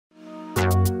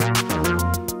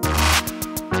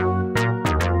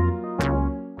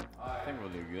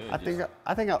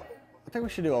I think we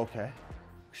should do okay.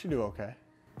 We should do okay.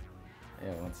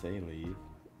 Yeah, once they leave,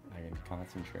 I can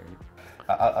concentrate.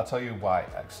 I'll tell you why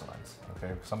excellence,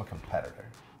 okay? Because I'm a competitor.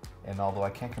 And although I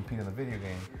can't compete in the video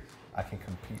game, I can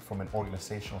compete from an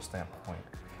organizational standpoint,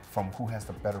 from who has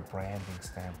the better branding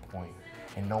standpoint.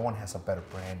 And no one has a better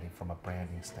branding from a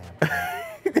branding standpoint.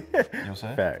 You know what I'm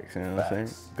saying? Facts, you know what I'm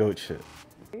saying? Goat shit.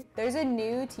 There's a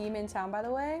new team in town, by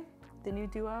the way. The new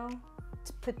duo.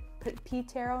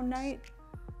 Pterodactylsftw.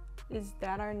 Is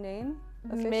that our name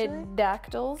officially?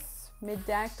 MiDNiTe.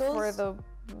 MiDNiTe. For the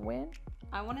win.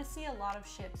 I want to see a lot of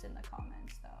ships in the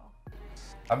comments, though.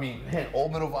 I mean,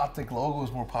 Old Middle of OpTic logo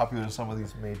is more popular than some of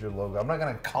these major logos. I'm not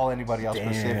gonna call anybody else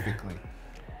specifically,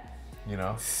 you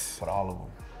know, but all of them.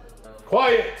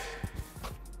 Quiet!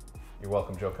 You're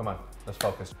welcome, Joe. Come on, let's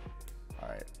focus. All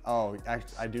right. Oh,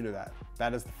 actually, I do know that.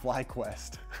 That is the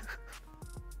FlyQuest.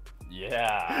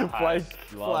 Yeah, I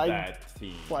love that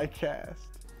team. FlyCast.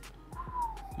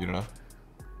 You don't know?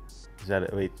 Is that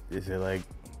it? Wait, is it like,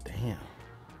 damn.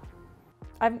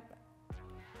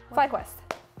 FlyQuest.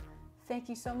 Thank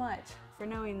you so much for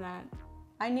knowing that.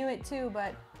 I knew it too,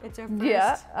 but it's our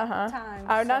first time.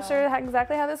 I'm not sure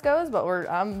exactly how this goes, but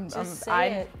just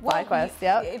say it. FlyQuest,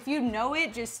 Well, if you know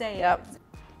it, just say it.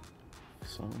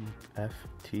 Some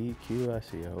FTQ, I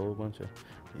see a whole bunch of,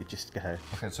 you just got.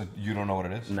 Okay, so you don't know what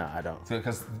it is? No, I don't.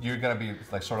 Because you're gonna be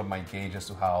like sort of my gauge as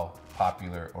to how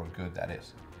popular or good that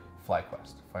is.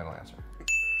 FlyQuest, final answer.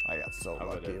 I got so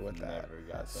lucky with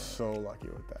that. So lucky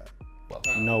with that. Well,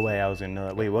 no way I was gonna know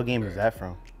that. Wait, what game is that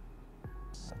from?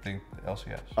 I think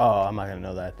LCS. Oh, I'm not gonna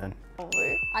know that then.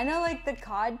 I know like the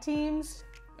COD teams.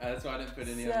 That's why I didn't put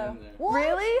any of them in there. What?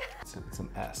 Really? It's an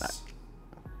S.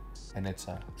 And it's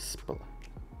a Secret.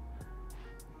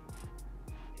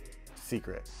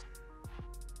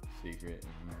 Secret.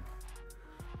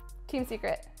 Team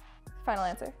Secret. Final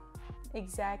answer.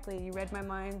 Exactly. You read my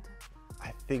mind.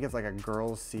 I think it's like a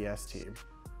girls' CS team.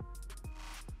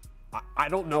 I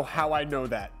don't know how I know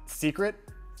that. Secret?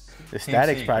 The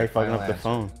static's probably fucking up the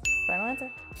phone. Final answer.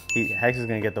 Hex is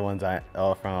gonna get the ones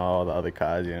from all the other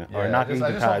CODs, you know? Yeah, or not even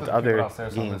CODs, other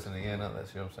games. Listening in on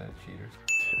this, you know what I'm saying? Cheaters.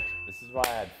 This is why I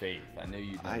had faith. I knew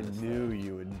you'd I knew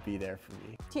you would be there for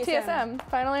me. TSM.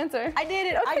 Final answer. I did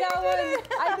it. Okay, I got one.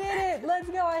 I did it. Let's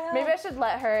go. I helped. Maybe I should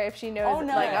let her if she knows. Oh,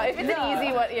 no. Like, if it's an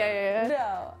easy one.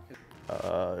 Yeah.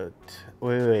 No.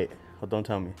 Wait. Oh, don't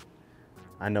tell me.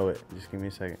 I know it. Just give me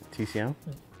a second. TCM?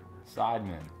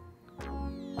 Sidemen.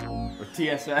 Or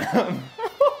TSM.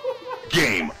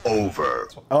 Game over.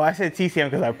 Oh, I said TCM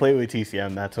because I play with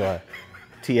TCM. That's why.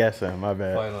 TSM, my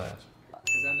bad. Final answer.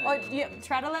 Oh, yeah,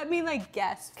 try to let me like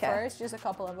guess first, just a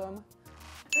couple of them.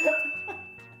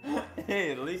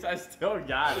 Hey, at least I still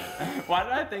got it. Why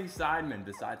did I think Sidemen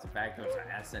besides the fact that it's an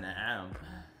S and an M?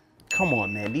 Come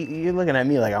on, man. You're looking at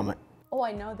me like I'm a... Oh,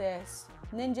 I know this.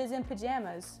 Ninjas in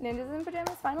pajamas. Ninjas in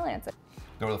pajamas. Final answer.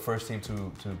 They were the first team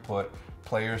to put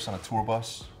players on a tour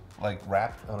bus, like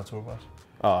wrapped on a tour bus.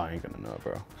 Oh, I ain't gonna know,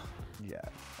 bro. Yeah.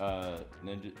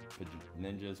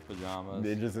 Ninjas pajamas.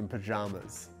 Ninjas in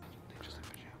pajamas.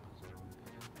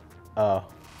 Oh.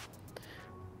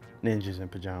 Ninjas in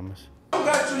pajamas.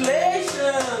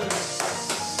 Congratulations!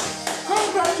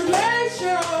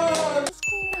 Congratulations!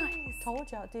 Nice. Told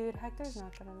y'all, dude. Hector's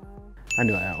not gonna know. I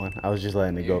knew that one. I was just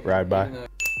letting it go ride by.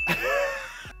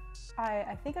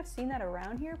 I think I've seen that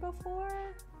around here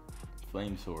before.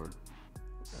 Flame sword.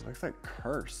 It looks like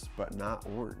Curse, but not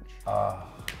orange.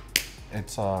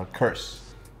 It's Curse.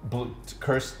 Blue.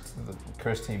 Curse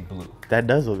team blue. That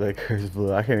does look like Curse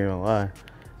blue. I can't even lie.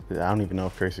 I don't even know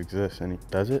if Curse exists.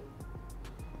 Does it?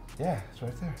 Yeah, it's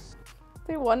right there.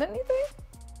 They won anything?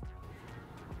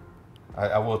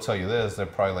 I will tell you this, they're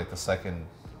probably like the second,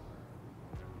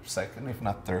 if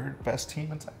not third best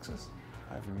team in Texas.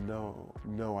 I have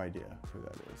no idea who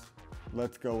that is.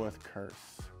 Let's go with Curse.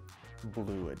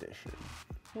 Blue edition.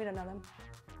 We don't know them.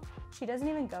 She doesn't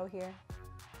even go here.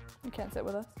 You can't sit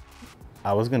with us.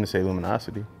 I was gonna say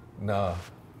Luminosity. No.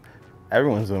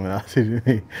 Everyone's Luminosity to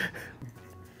me.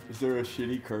 Is there a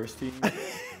shitty Curse team?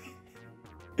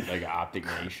 Like OpTic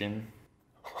Nation?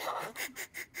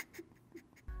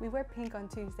 We wear pink on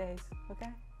Tuesdays, okay?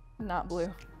 Not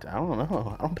blue. I don't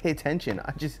know. I don't pay attention.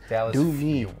 I just Dallas do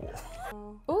me.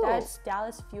 Ooh. That's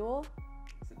Dallas Fuel.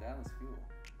 It's a Dallas Fuel.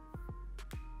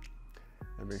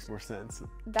 That makes more sense.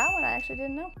 That one I actually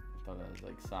didn't know. I thought that was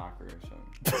like soccer or something.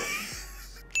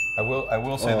 I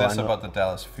will say this about the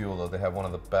Dallas Fuel though. They have one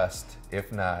of the best,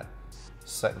 if not,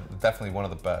 definitely one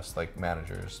of the best like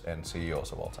managers and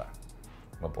CEOs of all time.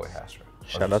 My boy Hastro.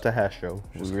 Shout out to Hastro.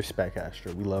 We respect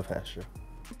Hastro. We love Hastro.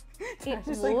 It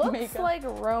Just like looks makeup. like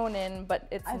Ronin, but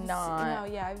it's not.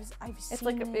 No, yeah, I've seen It's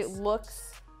like this. it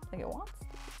looks like it wants to.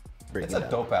 Bring It's it a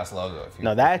up. dope ass logo. If you,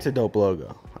 No, that's a dope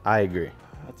logo. I agree.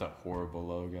 That's a horrible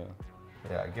logo.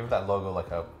 Yeah, give that logo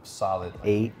like a solid like,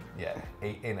 8. Yeah,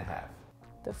 8.5.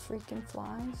 The freaking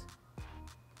flies.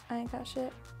 I ain't got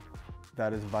shit.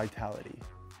 That is Vitality.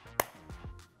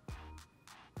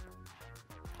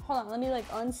 Hold on, let me like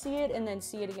unsee it and then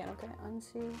see it again, okay?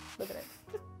 Unsee, look at it.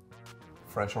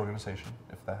 French organization,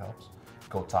 if that helps.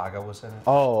 Gotaga was in it.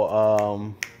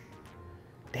 Oh,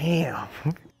 damn.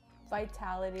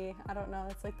 Vitality, I don't know,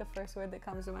 it's like the first word that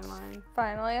comes to my mind.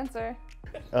 Final answer.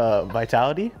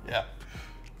 Vitality? Yeah.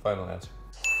 Final answer.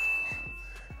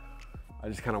 I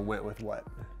just kind of went with what?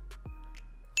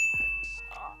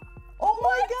 Oh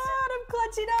my god, I'm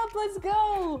clutching up, let's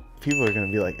go! People are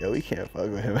gonna be like, yo, we can't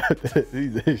fuck with him after this.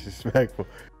 He's disrespectful.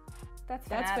 That's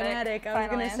That's Fanatic. Fanatic, I was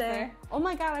Final gonna say. answer. Oh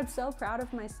my god, I'm so proud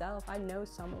of myself. I know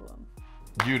some of them.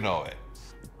 You know it.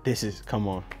 This is, come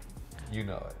on. You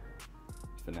know it.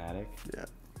 Fanatic. Yeah.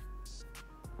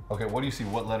 Okay, what do you see?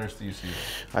 What letters do you see?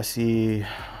 I see,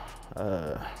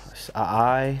 I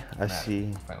Fanatic.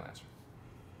 see. Final answer.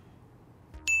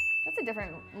 That's a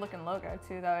different looking logo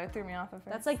too, though. It threw me off at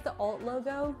first. That's like the alt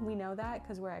logo. We know that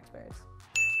because we're experts.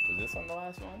 Was this on the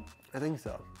last one? I think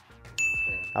so.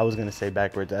 I was gonna say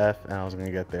backwards F, and I was gonna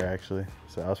get there actually.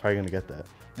 So I was probably gonna get that.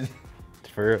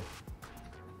 For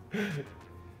real.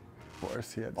 Of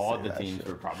course, he had to All say the that teams shit.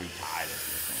 were probably tied at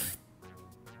this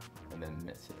one. And then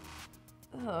miss it.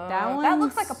 that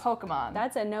looks like a Pokemon.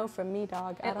 That's a no from me,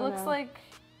 dog. I It don't looks know. like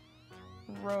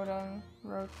Roten.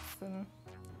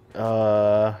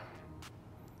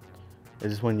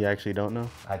 Is this one you actually don't know?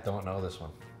 I don't know this one.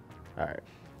 All right.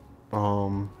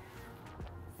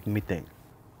 Let me think.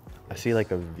 I see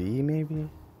like a V maybe.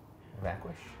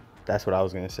 Vanquish. That's what I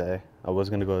was gonna say. I was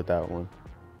gonna go with that one.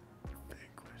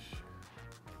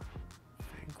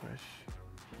 Vanquish.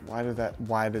 Why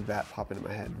did that pop into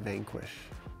my head? Vanquish.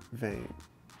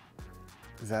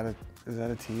 Is that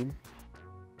a team?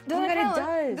 Oh my god,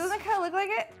 it does. Doesn't it kind of look like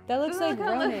it? That looks Doesn't like it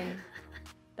kinda look- Ronin.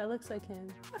 That looks like him.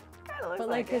 Kind of looks But like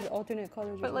like his it. alternate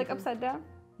colors. or But like something. upside down.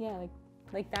 Yeah,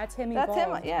 like that's him That's him.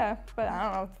 evolved. Yeah, but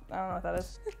I don't know what that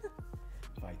is.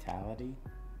 Vitality?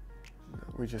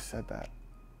 We just said that.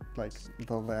 Like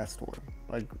the last one.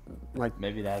 Like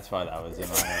Maybe that's why that was in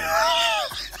my head.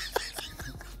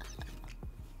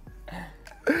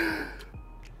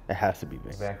 it has to be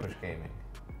Vanquish. Vanquish Gaming.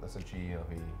 That's a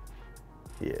G-O-V.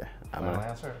 Yeah. I'm Final gonna,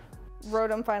 answer?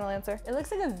 Rotom. Final answer. It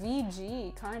looks like a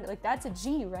VG, kind of. Like that's a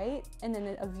G, right? And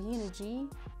then a V and a G.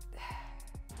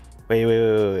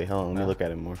 wait. Hold on. Let me look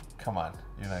at it more. Come on.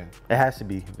 You're not. It has to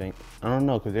be I don't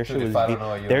know because their shit Dude, was if I don't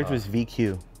know, you theirs don't was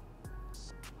VQ.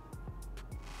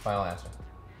 Final answer.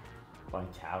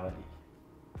 Vitality.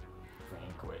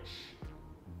 Vanquish.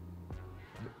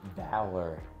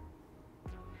 Valor.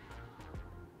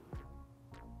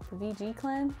 The VG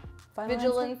clan. Final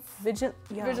Vigilance. Answer?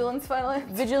 Vigilance. Final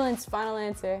answer. Vigilance. Final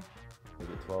answer. Make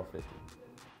it 1250.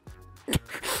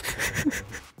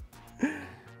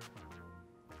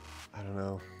 I don't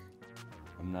know.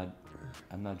 I'm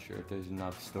not sure if there's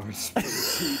enough storage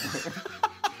space either.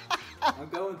 I'm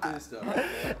going through stuff.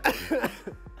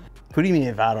 What do you mean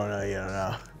if I don't know? You don't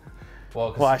know.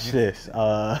 Well, 'cause Watch you- this.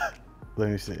 Let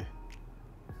me see.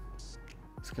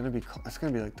 It's gonna be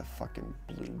like the fucking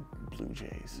Blue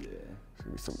Jays. Yeah. It's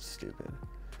gonna be something stupid.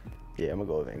 Yeah, I'm gonna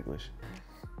go with English.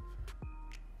 Do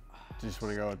you just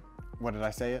want to go with, what did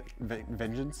I say it?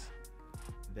 Vengeance?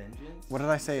 Vengeance? What did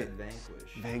I say? You said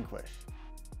Vanquish. Vanquish.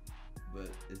 But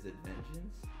is it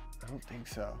Vengeance? I don't think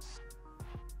so.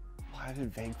 Why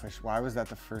did Vanquish? Why was that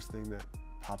the first thing that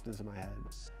popped into my head?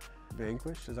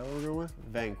 Vanquish? Is that what we're going with?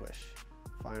 Vanquish.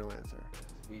 Final answer.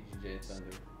 VGJ Thunder.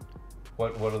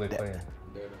 What are they playing?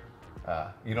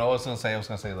 Dota. You know what I was gonna say? I was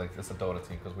gonna say like it's a Dota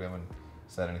team because we haven't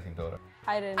said anything Dota.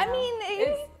 I didn't. I know. mean,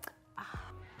 It's-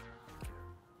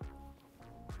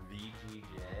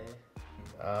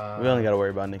 VGJ? We only gotta worry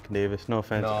about Nick Davis. No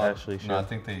offense, Ashley. No, I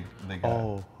think they got.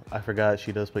 Oh, I forgot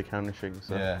she does play Counter-Strike.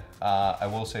 So. Yeah. I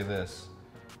will say this: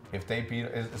 if they beat,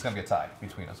 it's gonna be a tie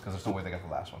between us because there's no way they got the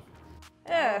last one.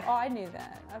 yeah. Oh, I knew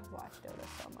that. I've watched Dota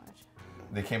so much.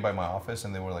 They came by my office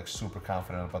and they were like super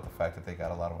confident about the fact that they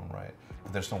got a lot of them right,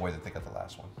 but there's no way that they got the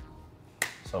last one.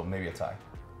 So maybe a tie.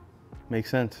 Makes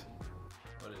sense.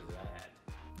 What is that?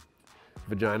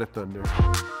 Vagina Thunder.